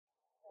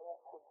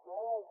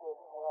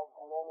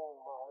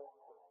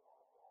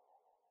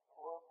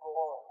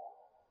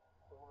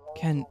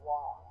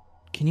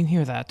Can you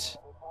hear that?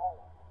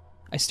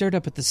 I stared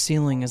up at the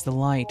ceiling as the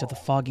light of the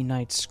foggy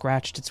night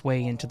scratched its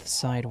way into the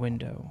side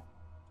window.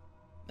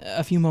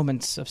 A few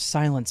moments of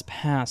silence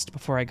passed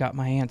before I got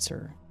my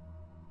answer.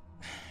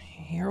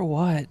 Hear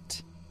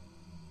what?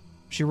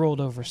 She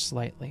rolled over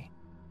slightly.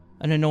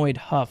 An annoyed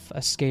huff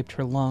escaped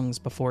her lungs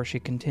before she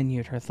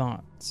continued her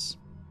thoughts.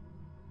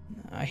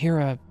 I hear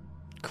a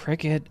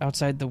cricket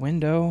outside the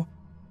window.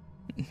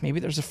 Maybe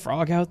there's a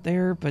frog out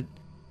there, but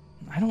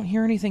I don't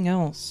hear anything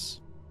else.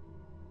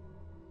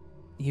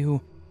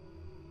 You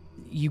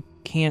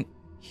can't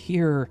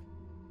hear...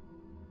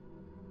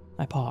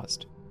 I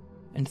paused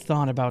and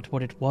thought about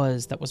what it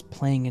was that was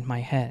playing in my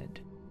head.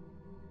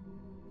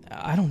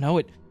 I don't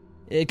know,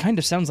 it kind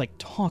of sounds like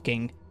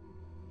talking.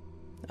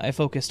 I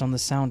focused on the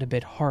sound a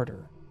bit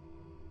harder.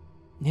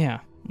 Yeah,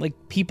 like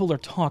people are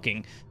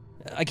talking.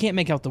 I can't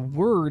make out the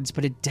words,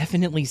 but it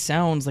definitely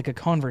sounds like a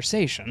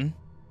conversation.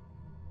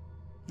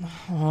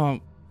 Oh,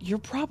 you're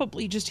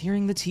probably just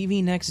hearing the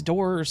TV next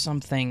door or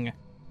something.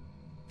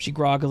 She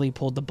groggily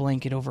pulled the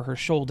blanket over her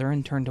shoulder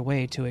and turned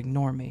away to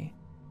ignore me.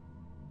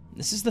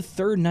 This is the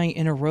third night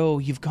in a row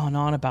you've gone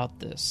on about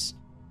this.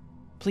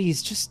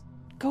 Please, just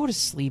go to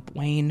sleep,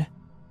 Wayne.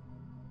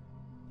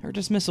 Her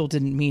dismissal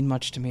didn't mean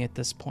much to me at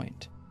this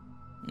point.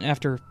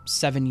 After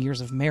 7 years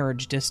of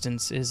marriage,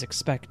 distance is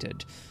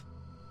expected.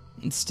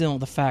 Still,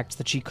 the fact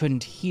that she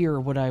couldn't hear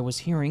what I was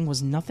hearing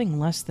was nothing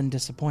less than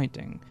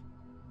disappointing.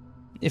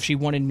 If she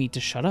wanted me to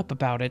shut up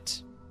about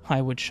it,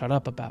 I would shut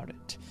up about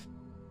it.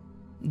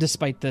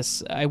 Despite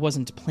this, I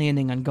wasn't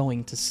planning on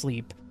going to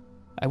sleep.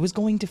 I was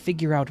going to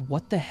figure out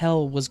what the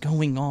hell was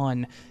going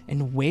on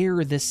and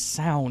where this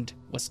sound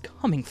was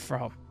coming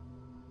from.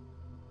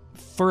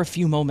 For a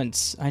few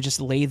moments, I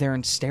just lay there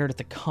and stared at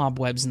the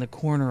cobwebs in the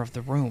corner of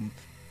the room.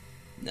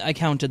 I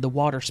counted the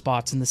water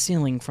spots in the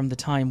ceiling from the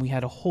time we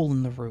had a hole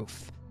in the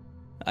roof.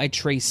 I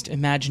traced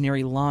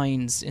imaginary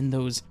lines in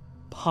those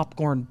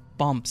popcorn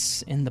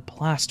bumps in the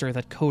plaster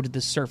that coated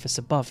the surface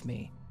above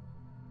me.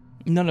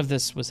 None of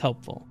this was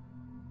helpful.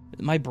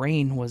 My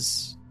brain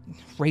was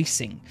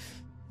racing,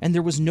 and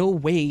there was no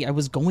way I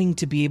was going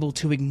to be able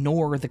to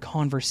ignore the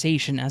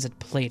conversation as it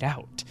played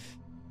out.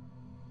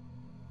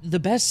 The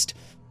best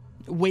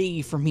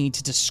way for me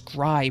to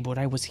describe what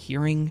I was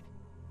hearing,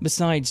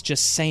 besides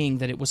just saying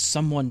that it was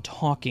someone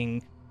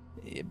talking,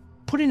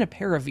 put in a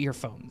pair of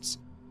earphones.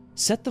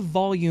 Set the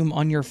volume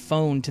on your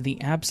phone to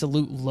the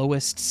absolute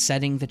lowest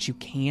setting that you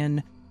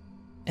can,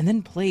 and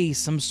then play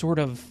some sort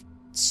of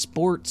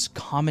sports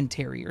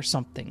commentary or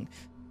something,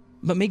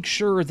 but make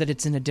sure that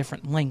it's in a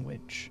different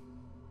language.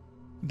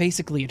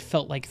 Basically, it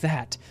felt like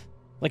that,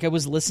 like I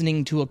was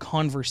listening to a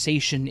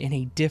conversation in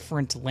a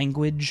different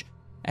language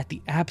at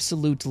the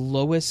absolute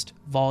lowest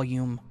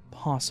volume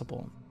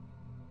possible.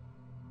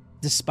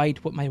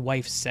 Despite what my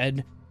wife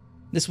said,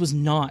 this was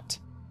not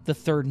the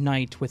third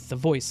night with the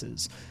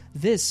voices.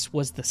 This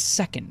was the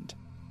second.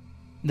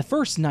 The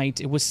first night,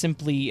 it was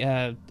simply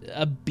a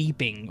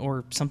beeping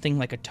or something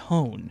like a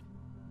tone.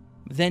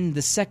 Then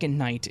the second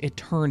night, it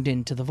turned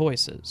into the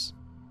voices.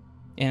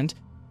 And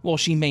while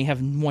she may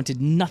have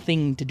wanted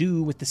nothing to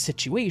do with the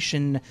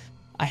situation,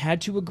 I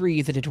had to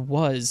agree that it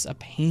was a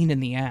pain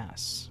in the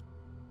ass.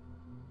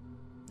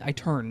 I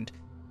turned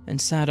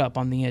and sat up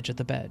on the edge of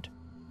the bed,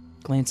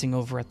 glancing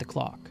over at the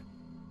clock.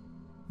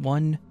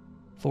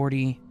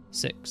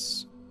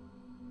 1:46.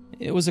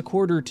 It was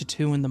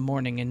 1:45 in the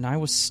morning, and I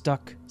was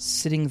stuck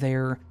sitting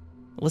there,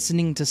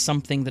 listening to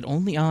something that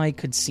only I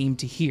could seem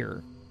to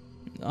hear,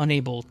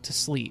 unable to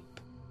sleep.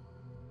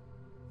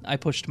 I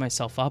pushed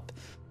myself up,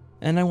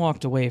 and I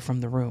walked away from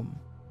the room,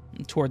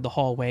 toward the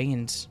hallway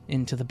and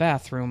into the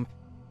bathroom,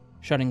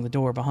 shutting the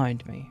door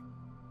behind me.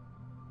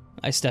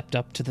 I stepped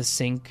up to the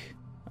sink.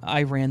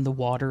 I ran the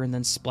water and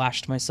then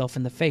splashed myself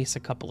in the face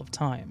a couple of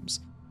times,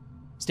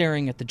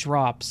 staring at the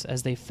drops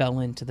as they fell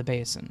into the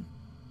basin.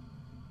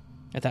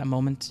 At that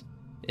moment,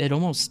 it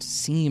almost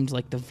seemed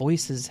like the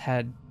voices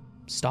had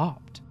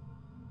stopped.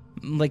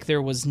 Like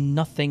there was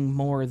nothing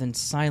more than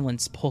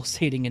silence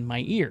pulsating in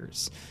my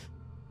ears.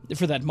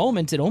 For that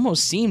moment, it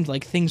almost seemed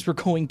like things were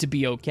going to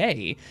be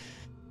okay.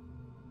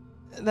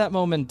 That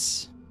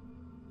moment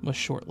was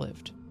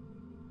short-lived.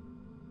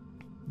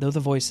 Though the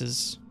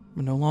voices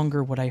were no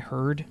longer what I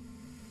heard,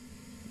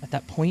 at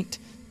that point,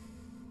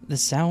 the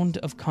sound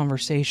of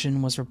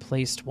conversation was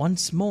replaced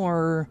once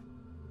more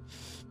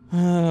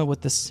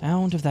with the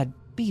sound of that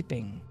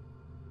beeping,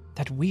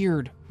 that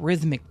weird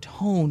rhythmic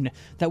tone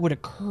that would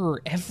occur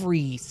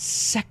every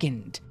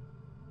second.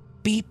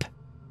 Beep,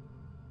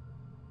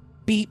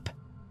 beep,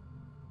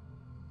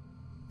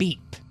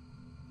 beep.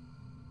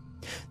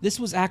 This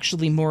was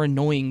actually more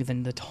annoying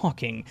than the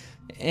talking,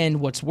 and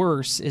what's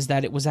worse is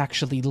that it was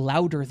actually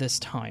louder this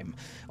time,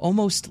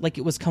 almost like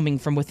it was coming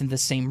from within the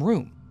same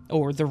room,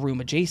 or the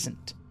room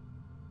adjacent.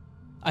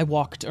 I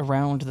walked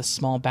around the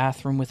small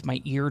bathroom with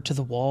my ear to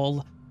the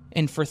wall,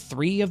 and for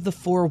 3 of the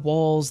 4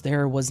 walls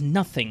there was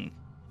nothing,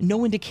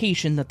 no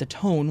indication that the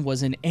tone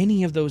was in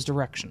any of those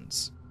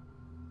directions.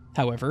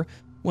 However,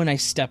 when I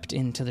stepped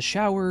into the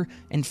shower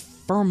and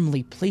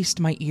firmly placed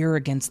my ear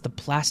against the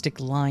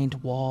plastic-lined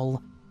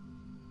wall,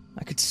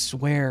 I could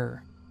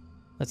swear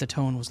that the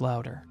tone was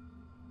louder.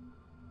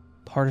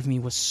 Part of me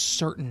was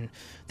certain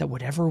that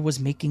whatever was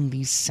making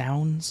these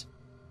sounds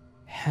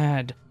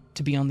had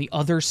to be on the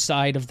other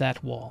side of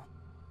that wall.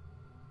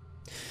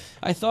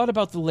 I thought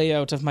about the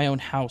layout of my own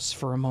house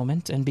for a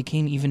moment and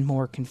became even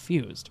more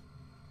confused.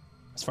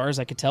 As far as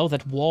I could tell,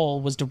 that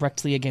wall was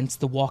directly against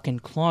the walk-in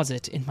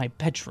closet in my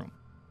bedroom.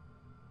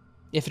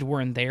 If it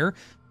weren't there,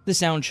 the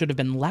sound should have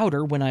been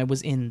louder when I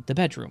was in the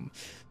bedroom.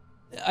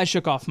 I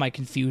shook off my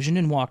confusion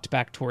and walked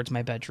back towards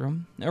my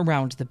bedroom,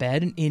 around the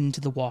bed and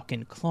into the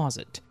walk-in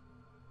closet.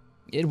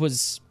 It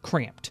was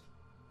cramped,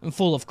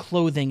 full of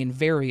clothing and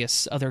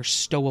various other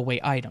stowaway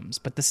items,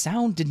 but the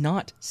sound did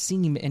not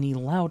seem any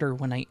louder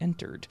when I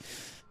entered.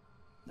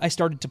 I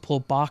started to pull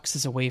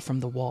boxes away from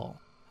the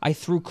wall. I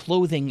threw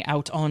clothing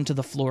out onto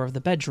the floor of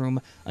the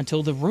bedroom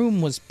until the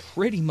room was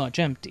pretty much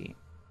empty.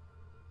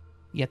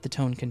 Yet the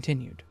tone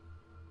continued,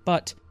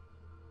 but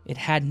it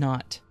had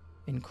not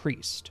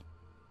increased.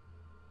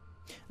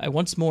 I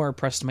once more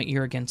pressed my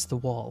ear against the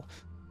wall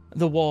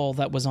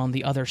that was on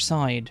the other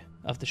side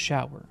of the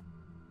shower.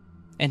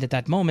 And at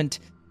that moment,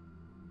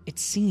 it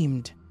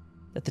seemed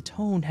that the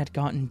tone had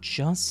gotten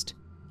just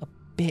a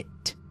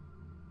bit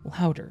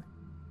louder.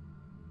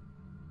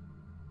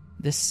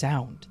 This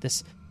sound,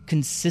 this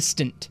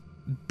consistent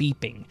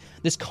beeping,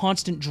 this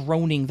constant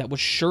droning that was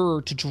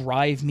sure to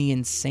drive me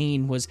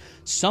insane, was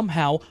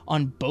somehow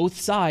on both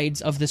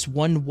sides of this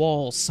one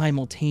wall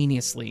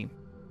simultaneously.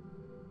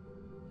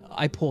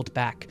 I pulled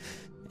back,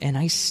 and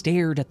I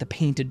stared at the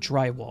painted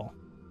drywall.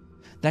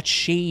 That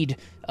shade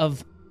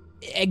of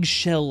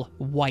eggshell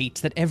white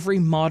that every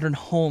modern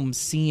home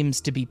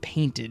seems to be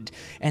painted,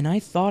 and I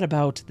thought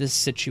about this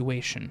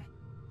situation.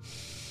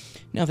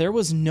 Now, there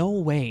was no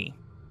way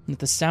that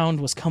the sound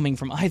was coming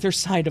from either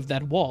side of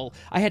that wall.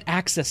 I had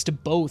access to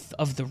both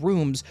of the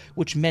rooms,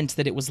 which meant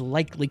that it was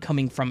likely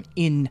coming from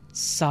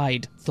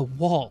inside the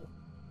wall.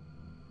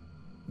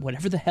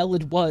 Whatever the hell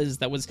it was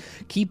that was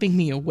keeping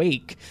me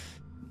awake,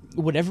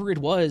 whatever it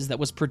was that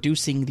was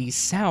producing these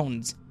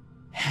sounds,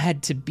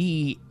 had to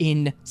be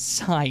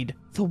inside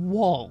the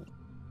wall.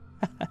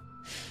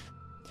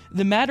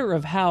 The matter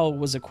of how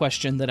was a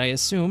question that I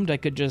assumed I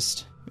could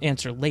just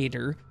answer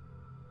later,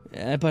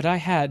 but I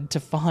had to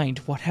find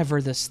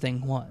whatever this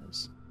thing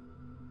was.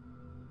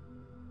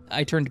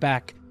 I turned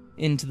back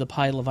into the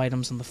pile of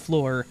items on the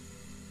floor,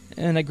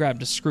 and I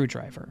grabbed a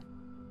screwdriver,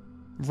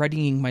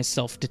 readying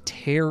myself to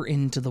tear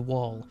into the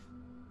wall,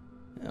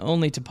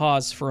 only to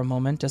pause for a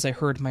moment as I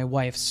heard my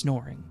wife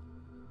snoring.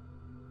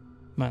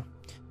 Well,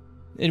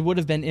 it would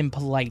have been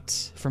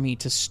impolite for me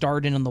to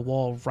start in on the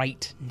wall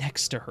right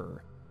next to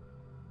her.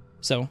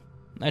 So,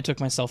 I took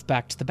myself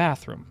back to the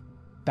bathroom,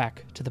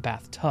 back to the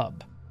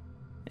bathtub,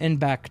 and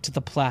back to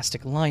the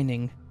plastic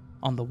lining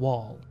on the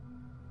wall.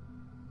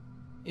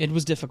 It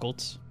was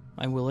difficult,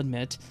 I will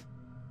admit.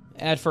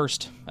 At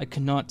first, I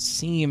could not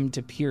seem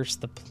to pierce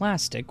the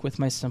plastic with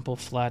my simple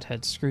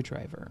flathead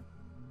screwdriver.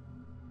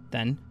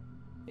 Then,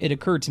 it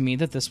occurred to me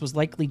that this was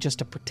likely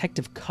just a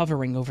protective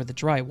covering over the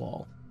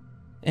drywall,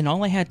 and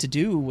all I had to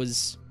do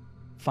was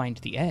find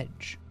the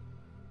edge.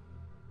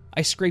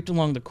 I scraped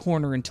along the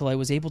corner until I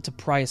was able to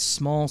pry a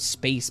small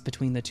space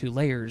between the two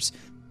layers,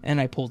 and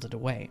I pulled it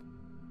away.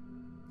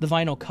 The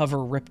vinyl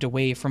cover ripped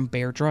away from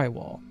bare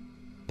drywall,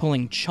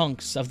 pulling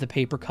chunks of the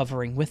paper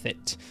covering with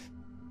it.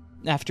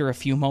 After a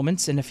few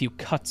moments and a few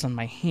cuts on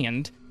my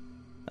hand,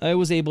 I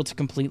was able to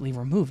completely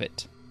remove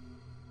it.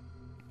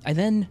 I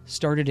then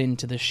started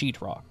into the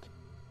sheetrock,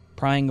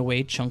 prying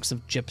away chunks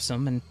of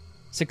gypsum and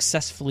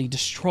successfully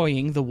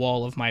destroying the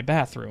wall of my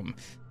bathroom.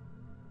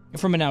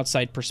 From an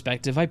outside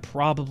perspective, I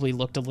probably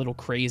looked a little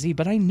crazy,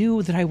 but I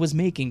knew that I was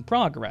making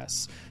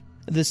progress.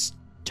 This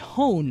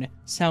tone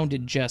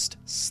sounded just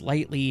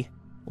slightly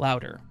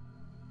louder.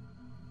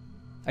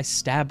 I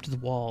stabbed the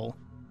wall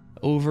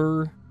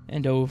over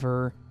and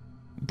over,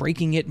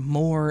 breaking it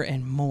more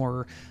and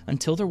more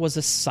until there was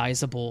a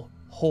sizable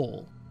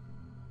hole,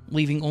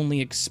 leaving only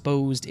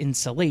exposed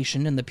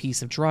insulation and the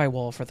piece of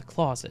drywall for the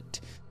closet.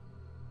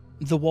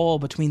 The wall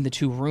between the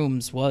two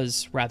rooms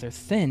was rather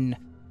thin,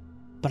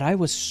 but I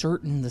was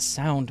certain the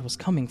sound was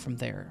coming from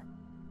there.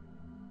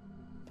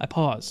 I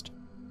paused,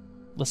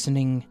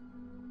 listening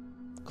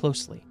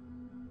closely,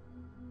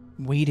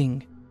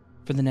 waiting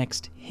for the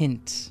next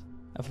hint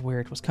of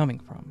where it was coming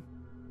from.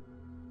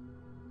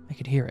 I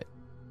could hear it,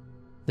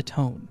 the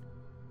tone,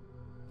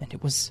 and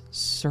it was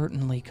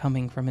certainly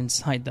coming from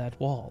inside that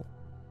wall.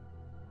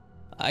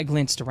 I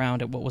glanced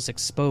around at what was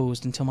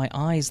exposed until my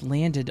eyes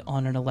landed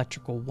on an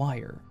electrical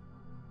wire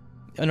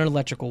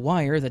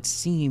that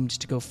seemed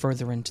to go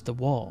further into the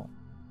wall.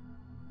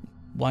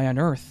 Why on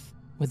earth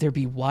would there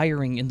be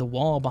wiring in the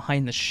wall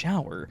behind the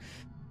shower?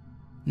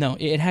 No,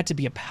 it had to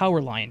be a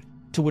power line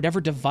to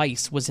whatever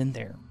device was in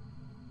there.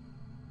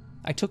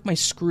 I took my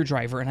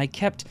screwdriver and I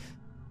kept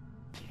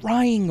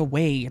prying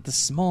away at the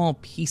small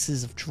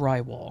pieces of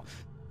drywall,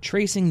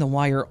 tracing the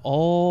wire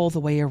all the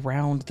way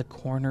around the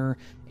corner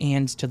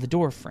and to the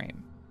door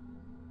frame,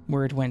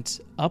 where it went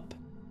up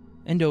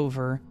and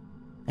over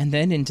and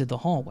then into the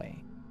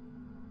hallway.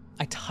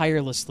 I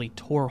tirelessly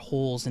tore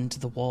holes into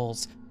the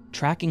walls,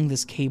 tracking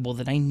this cable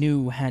that I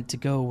knew had to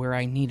go where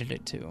I needed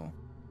it to.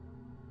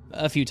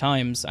 A few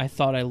times, I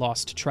thought I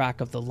lost track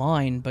of the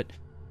line, but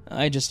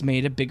I just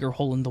made a bigger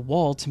hole in the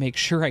wall to make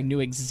sure I knew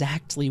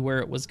exactly where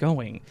it was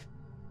going.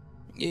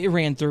 It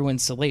ran through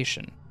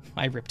insulation.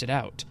 I ripped it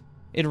out.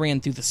 It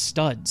ran through the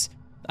studs.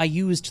 I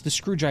used the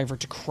screwdriver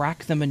to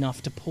crack them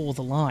enough to pull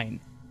the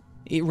line.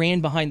 It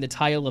ran behind the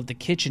tile of the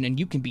kitchen, and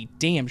you can be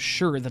damn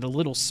sure that a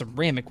little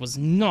ceramic was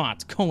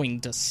not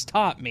going to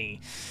stop me.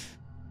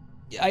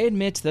 I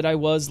admit that I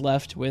was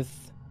left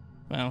with,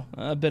 well,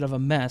 a bit of a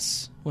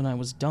mess when I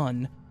was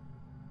done.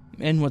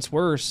 And what's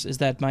worse is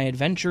that my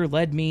adventure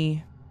led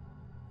me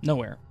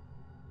nowhere.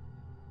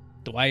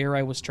 The wire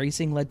I was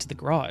tracing led to the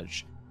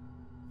garage,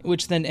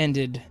 which then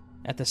ended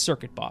at the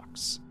circuit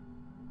box.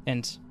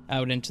 And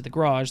out into the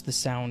garage, the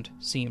sound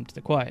seemed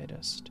the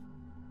quietest.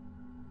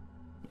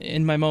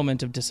 In my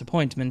moment of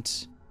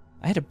disappointment,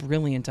 I had a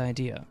brilliant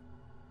idea.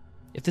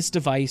 If this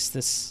device,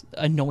 this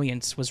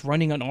annoyance, was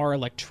running on our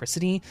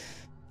electricity,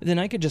 then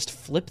I could just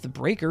flip the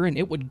breaker and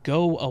it would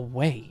go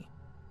away.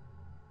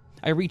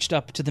 I reached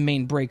up to the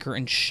main breaker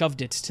and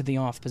shoved it to the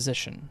off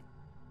position.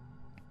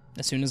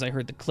 As soon as I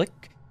heard the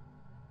click,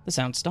 the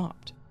sound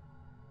stopped.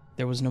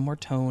 There was no more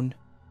tone,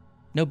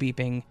 no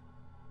beeping,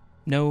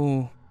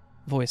 no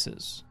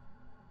voices.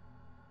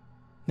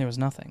 There was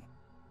nothing.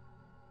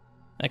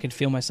 I could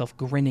feel myself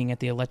grinning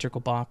at the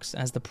electrical box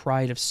as the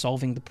pride of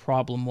solving the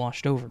problem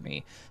washed over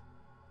me.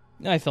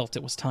 I felt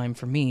it was time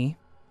for me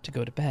to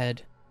go to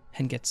bed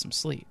and get some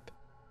sleep.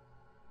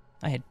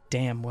 I had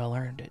damn well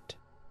earned it.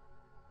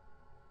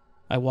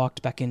 I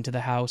walked back into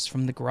the house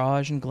from the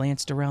garage and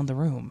glanced around the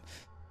room,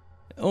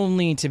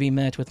 only to be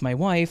met with my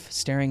wife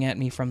staring at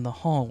me from the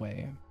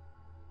hallway.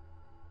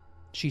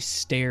 She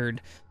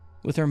stared,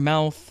 with her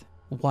mouth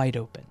wide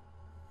open,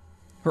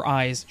 her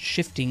eyes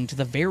shifting to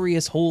the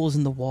various holes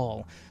in the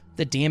wall,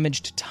 the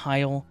damaged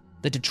tile,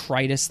 the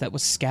detritus that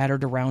was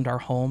scattered around our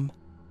home.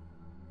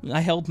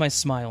 I held my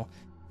smile.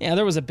 Yeah,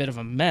 there was a bit of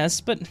a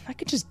mess, but I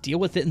could just deal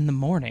with it in the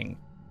morning.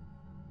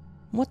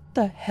 "What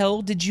the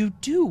hell did you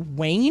do,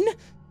 Wayne?"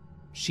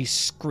 she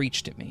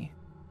screeched at me.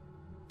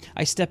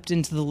 I stepped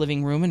into the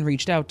living room and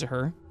reached out to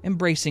her,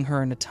 embracing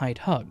her in a tight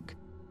hug.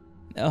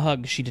 A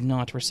hug she did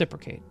not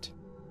reciprocate.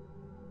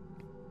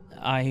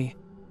 I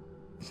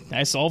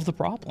solved the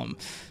problem.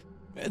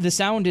 The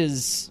sound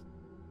is...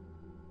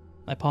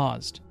 I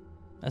paused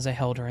as I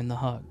held her in the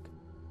hug.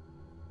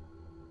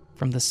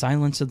 From the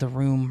silence of the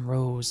room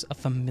rose a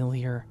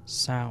familiar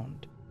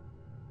sound,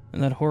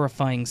 and that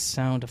horrifying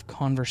sound of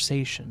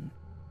conversation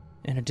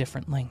in a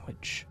different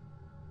language.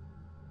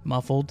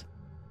 Muffled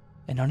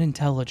and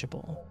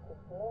unintelligible.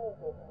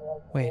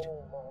 Wait,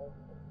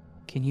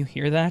 can you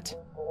hear that?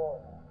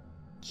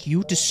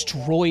 "You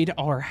destroyed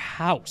our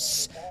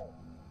house."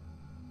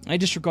 I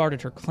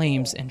disregarded her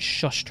claims and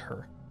shushed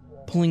her,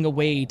 pulling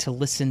away to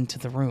listen to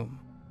the room.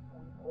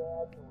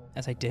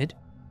 As I did,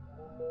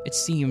 it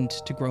seemed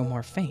to grow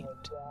more faint.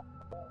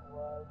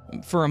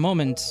 For a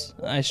moment,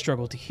 I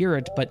struggled to hear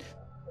it, but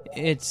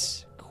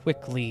it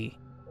quickly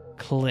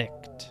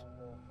clicked.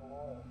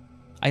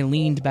 I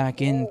leaned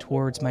back in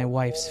towards my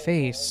wife's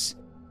face,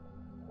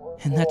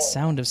 and that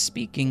sound of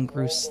speaking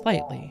grew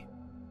slightly.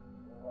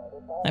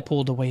 I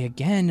pulled away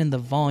again, and the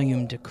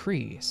volume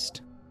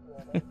decreased.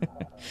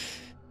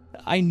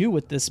 I knew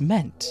what this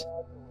meant.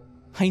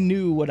 I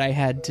knew what I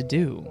had to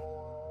do.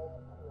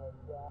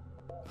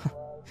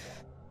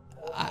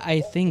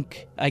 I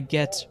think I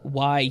get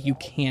why you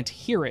can't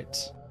hear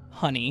it,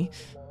 honey.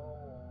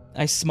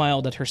 I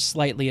smiled at her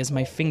slightly as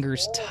my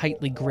fingers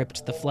tightly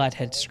gripped the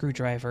flathead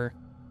screwdriver.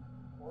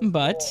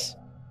 But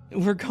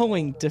we're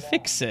going to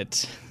fix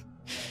it.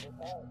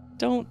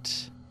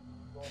 Don't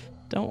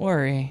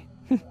worry.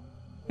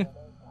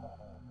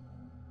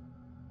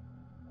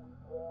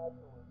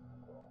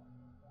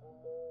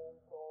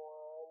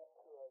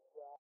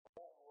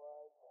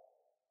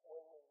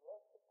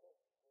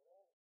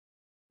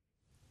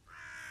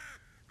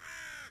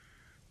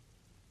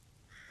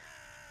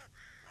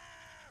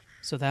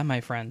 So that,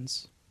 my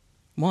friends,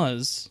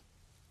 was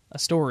a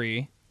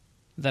story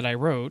that I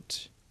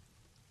wrote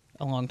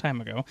a long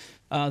time ago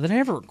that I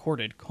never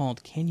recorded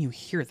called Can You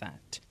Hear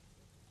That?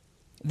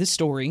 This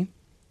story,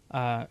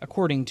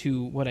 according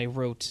to what I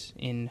wrote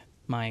in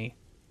my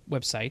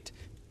website,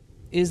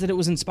 is that it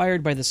was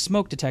inspired by the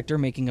smoke detector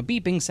making a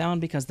beeping sound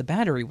because the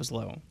battery was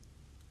low.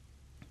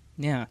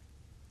 Yeah,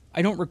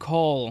 I don't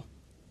recall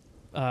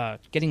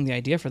getting the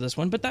idea for this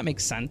one, but that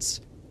makes sense.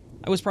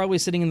 I was probably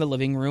sitting in the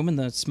living room and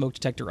the smoke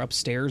detector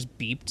upstairs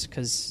beeped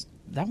because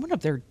that one up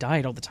there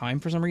died all the time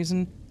for some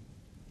reason.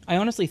 I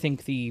honestly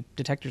think the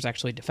detector's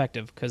actually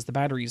defective because the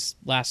batteries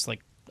last like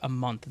a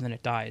month and then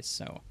it dies,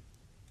 so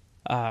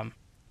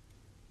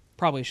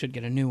probably should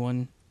get a new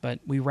one, but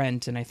we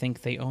rent and I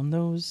think they own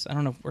those. I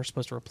don't know if we're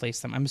supposed to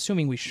replace them. I'm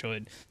assuming we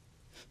should.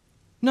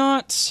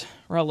 Not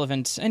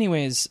relevant.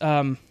 Anyways,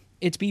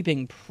 its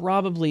beeping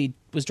probably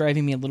was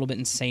driving me a little bit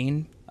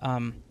insane,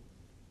 and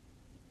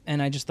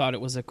I just thought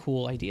it was a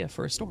cool idea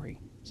for a story.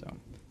 So,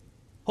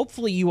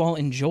 hopefully you all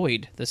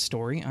enjoyed this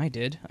story. I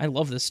did. I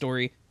love this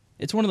story.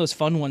 It's one of those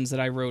fun ones that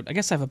I wrote. I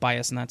guess I have a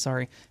bias in that,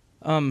 sorry.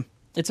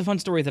 It's a fun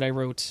story that I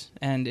wrote,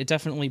 and it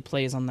definitely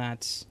plays on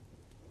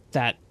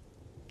that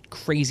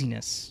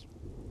craziness.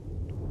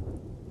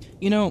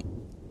 You know,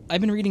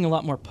 I've been reading a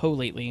lot more Poe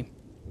lately,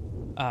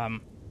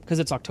 because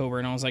it's October,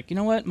 and I was like, you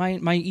know what?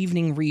 My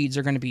evening reads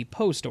are going to be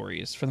Poe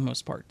stories for the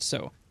most part.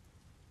 So,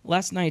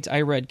 last night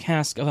I read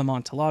Cask of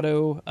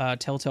Amontillado,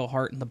 Telltale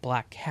Heart, and The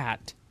Black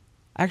Cat.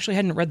 I actually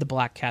hadn't read The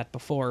Black Cat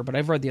before, but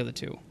I've read the other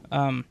two.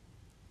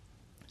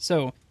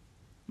 So,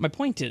 my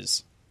point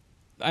is,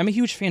 I'm a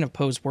huge fan of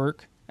Poe's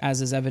work,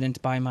 as is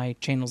evident by my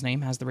channel's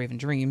name, As the Raven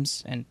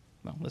Dreams, and,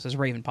 well, this is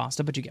Raven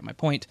Pasta, but you get my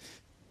point.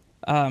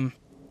 A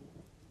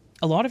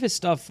lot of his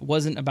stuff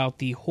wasn't about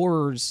the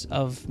horrors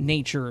of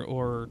nature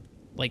or,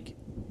 like,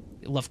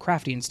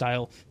 Lovecraftian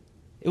style.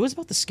 It was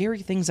about the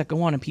scary things that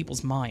go on in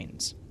people's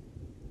minds.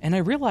 And I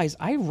realize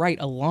I write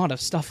a lot of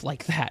stuff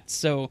like that,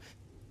 so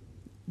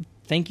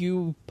thank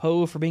you,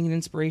 Poe, for being an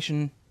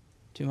inspiration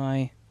to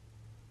my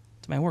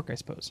work, I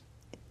suppose.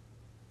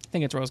 I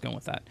think that's where I was going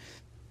with that.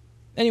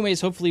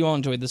 Anyways, hopefully you all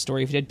enjoyed this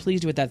story. If you did,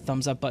 please do hit that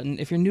thumbs up button.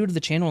 If you're new to the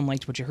channel and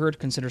liked what you heard,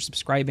 consider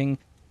subscribing.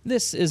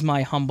 This is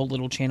my humble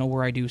little channel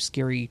where I do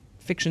scary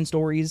fiction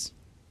stories.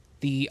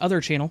 The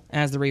other channel,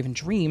 As the Raven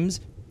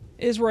Dreams,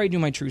 is where I do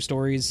my true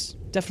stories.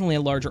 Definitely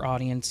a larger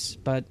audience,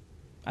 but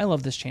I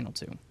love this channel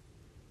too.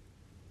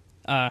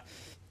 You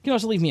can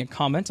also leave me a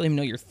comment, let me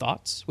know your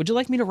thoughts. Would you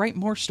like me to write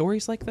more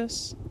stories like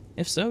this?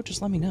 If so,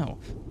 just let me know.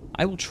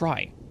 I will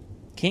try.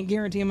 Can't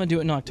guarantee I'm going to do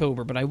it in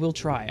October, but I will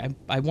try.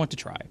 I want to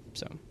try,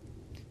 so.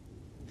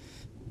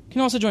 You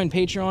can also join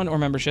Patreon or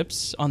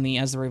memberships on the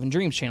As the Raven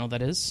Dreams channel,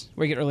 that is,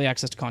 where you get early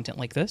access to content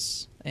like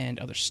this and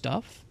other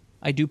stuff.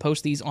 I do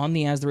post these on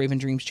the As the Raven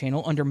Dreams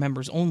channel under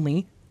members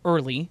only,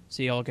 early,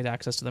 so you all get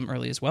access to them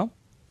early as well.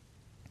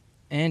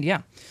 And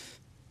yeah,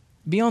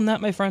 beyond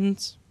that, my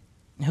friends,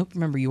 I hope you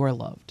remember you are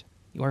loved.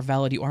 You are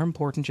valid, you are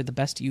important, you're the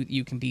best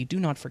you can be. Do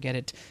not forget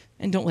it,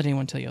 and don't let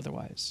anyone tell you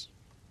otherwise.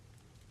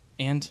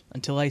 And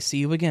until I see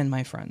you again,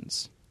 my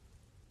friends,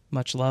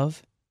 much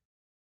love,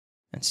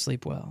 and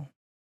sleep well.